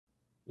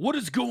What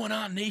is going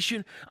on,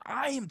 nation?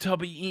 I am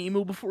Tubby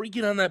Emu. Before we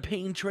get on that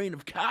pain train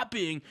of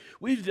copying,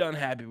 we've done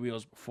Happy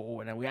Wheels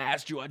before, and we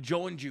asked you, I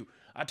joined you.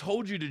 I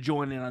told you to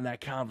join in on that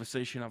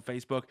conversation on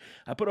Facebook.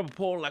 I put up a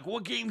poll like,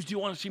 what games do you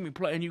want to see me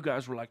play? And you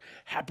guys were like,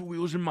 Happy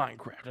Wheels and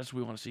Minecraft. That's what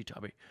we want to see,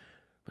 Tubby.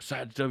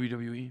 Besides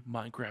WWE,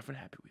 Minecraft, and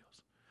Happy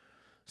Wheels.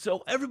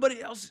 So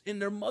everybody else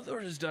and their mother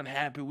has done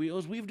Happy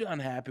Wheels. We've done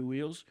Happy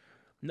Wheels.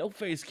 No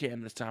face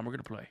cam this time. We're going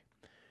to play.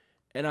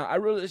 And I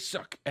really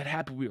suck at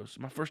Happy Wheels.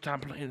 My first time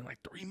playing in like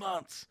 3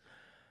 months.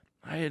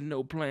 I had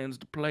no plans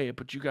to play it,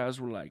 but you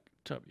guys were like,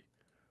 Tubby,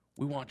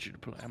 we want you to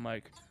play. I'm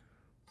like,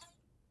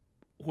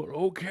 well,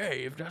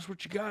 okay, if that's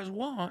what you guys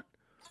want.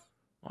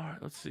 All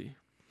right, let's see.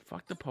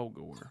 Fuck the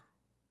pogo order.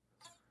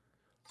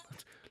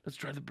 Let's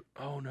try the...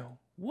 Oh, no.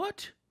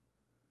 What?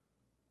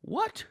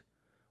 What?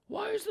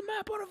 Why is the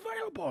map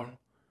unavailable?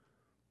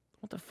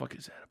 What the fuck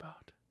is that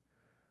about?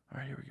 All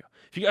right, here we go.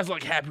 If you guys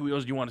like Happy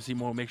Wheels and you want to see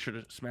more, make sure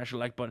to smash the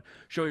like button.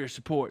 Show your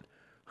support.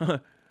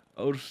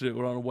 Oh, shit,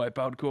 we're on a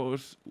Wipeout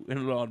course in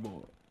a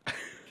lawnmower.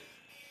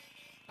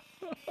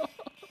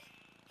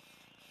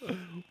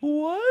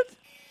 What?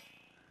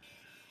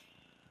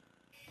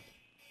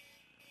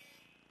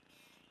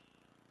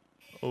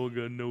 Oh,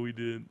 God, no, we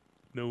didn't.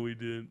 No, we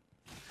didn't.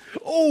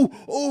 Oh,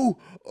 oh,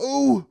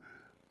 oh,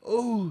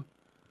 oh.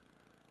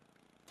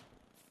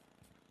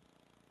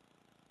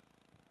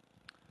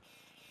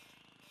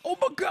 Oh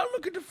my God,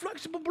 look at the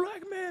flexible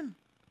black man.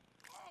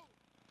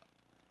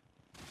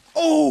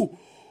 Oh,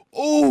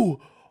 oh,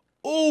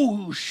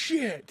 oh,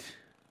 shit.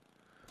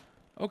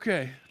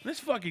 Okay, this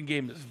fucking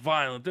game is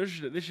violent. They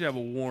should have a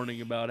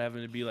warning about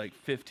having to be like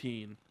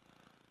 15.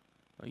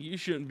 Like, you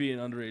shouldn't be an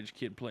underage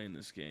kid playing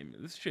this game.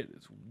 This shit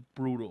is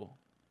brutal.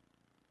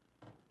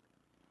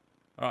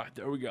 All right,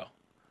 there we go.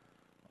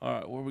 All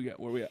right, where we got?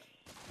 Where we at?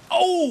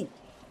 Oh,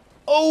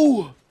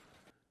 oh,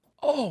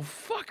 oh,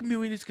 fuck me,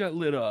 we just got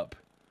lit up.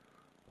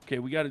 Okay,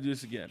 we got to do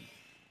this again.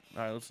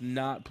 All right, let's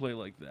not play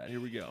like that.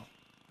 Here we go.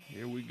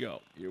 Here we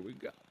go. Here we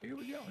go. Here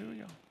we go. Here we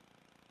go.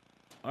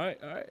 All right,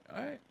 all right,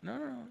 all right. No,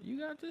 no, no. You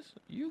got this.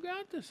 You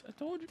got this. I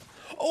told you.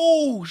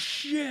 Oh,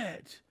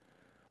 shit.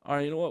 All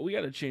right, you know what? We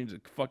got to change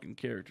the fucking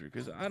character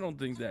because I don't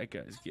think that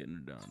guy's getting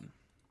it done.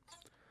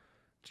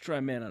 Let's try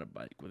a man on a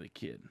bike with a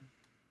kid.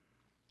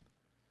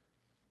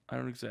 I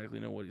don't exactly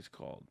know what he's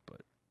called,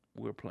 but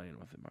we're playing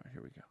with him. All right,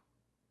 here we go.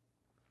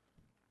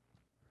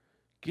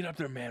 Get up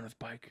there, man with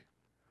bike.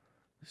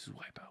 This is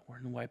Wipeout. We're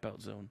in the Wipeout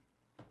zone.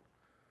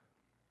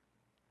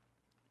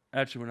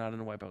 Actually, we're not in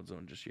the Wipeout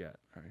zone just yet.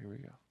 All right, here we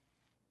go.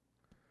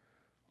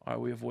 All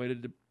right, we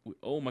avoided the...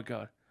 Oh, my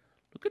God.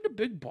 Look at the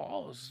big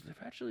balls. They've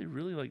actually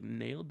really, like,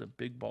 nailed the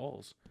big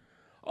balls.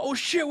 Oh,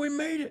 shit, we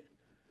made it.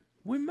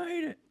 We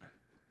made it.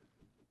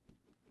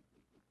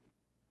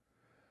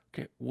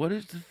 Okay, what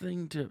is the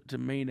thing to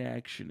main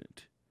action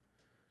it?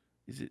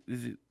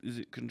 Is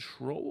it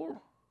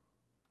control?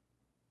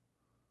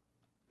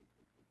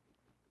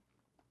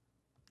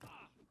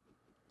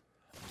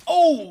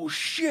 Oh,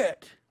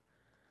 shit!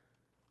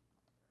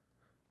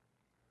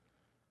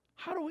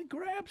 How do we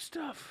grab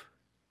stuff?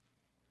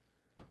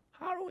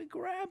 How do we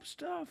grab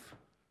stuff?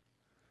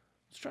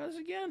 Let's try this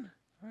again.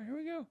 All right, here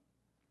we go.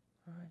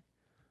 All right.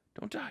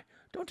 Don't die.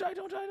 Don't die,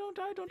 don't die, don't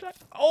die, don't die.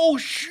 Oh,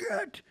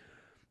 shit!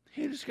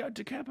 He just got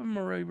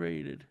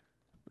decapitated.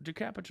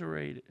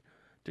 Decapitated.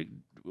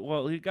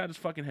 Well, he got his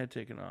fucking head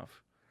taken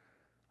off.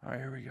 All right,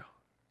 here we go.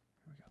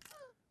 Here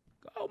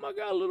we go. Oh, my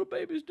God, little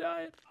baby's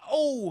dying.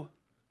 Oh!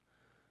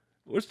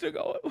 We're still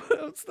going.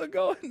 We're still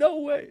going. No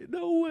way.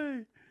 No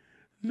way.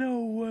 No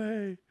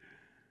way.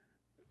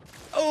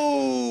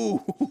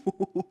 Oh!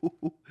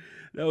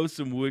 That was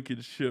some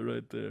wicked shit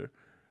right there.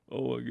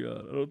 Oh my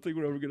God. I don't think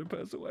we're ever going to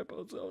pass the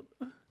Wipeout zone.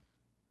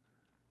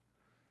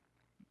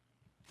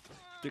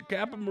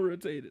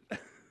 Decapitated.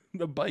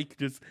 The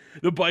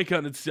bike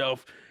on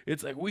itself.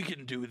 It's like, we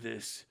can do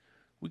this.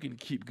 We can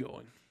keep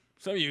going.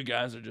 Some of you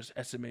guys are just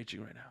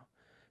SMHing right now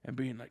and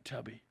being like,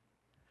 Tubby,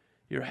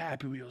 you're a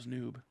Happy Wheels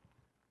noob.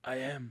 I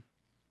am.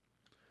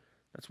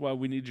 That's why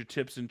we need your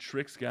tips and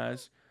tricks,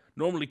 guys.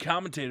 Normally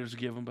commentators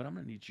give them, but I'm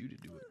going to need you to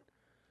do it.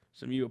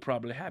 Some of you are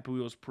probably Happy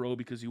Wheels Pro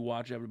because you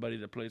watch everybody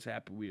that plays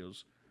Happy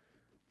Wheels.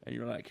 And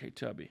you're like, hey,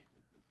 Tubby.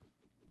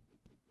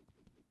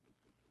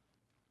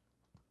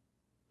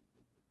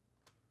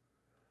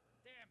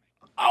 Damn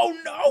it. Oh,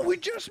 no, we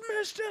just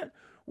missed it.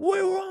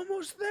 We were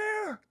almost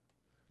there.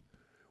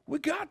 We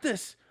got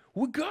this.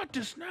 We got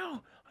this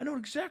now. I know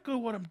exactly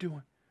what I'm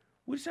doing.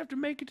 We just have to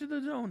make it to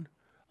the zone.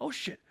 Oh,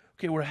 shit.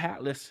 Okay, we're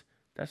hatless.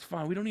 That's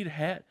fine. We don't need a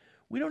hat.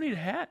 We don't need a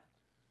hat.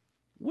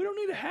 We don't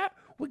need a hat.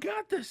 We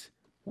got this.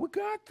 We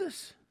got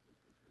this.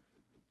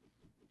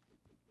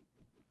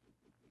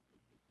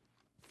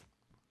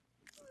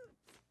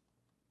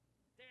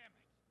 Damn it.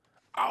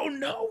 Oh,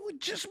 no. We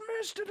just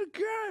missed it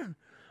again.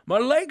 My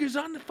leg is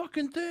on the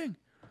fucking thing.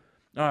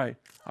 All right.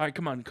 All right,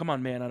 come on. Come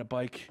on, man on a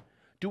bike.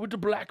 Do what the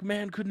black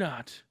man could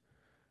not.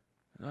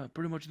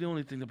 Pretty much the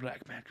only thing the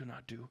black man could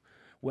not do.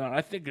 Well,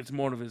 I think it's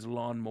more of his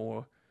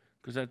lawnmower.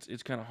 Because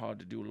it's kind of hard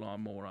to do a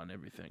lawnmower on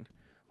everything.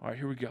 All right,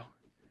 here we go.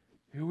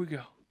 Here we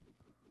go.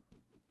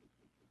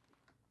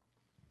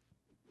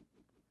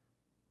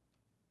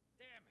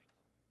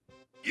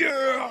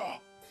 Yeah!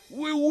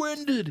 We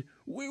winded!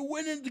 We're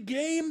winning the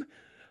game!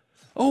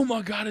 Oh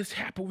my god, it's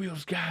Happy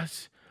Wheels,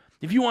 guys.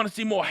 If you want to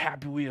see more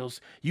Happy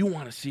Wheels, you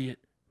want to see it,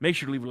 make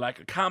sure to leave a like,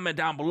 a comment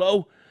down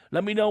below.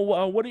 Let me know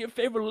what are your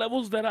favorite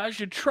levels that I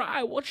should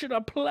try. What should I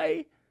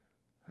play?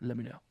 Let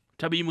me know.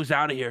 Tubby Emu's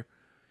out of here.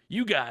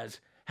 You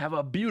guys have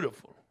a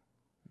beautiful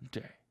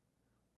day.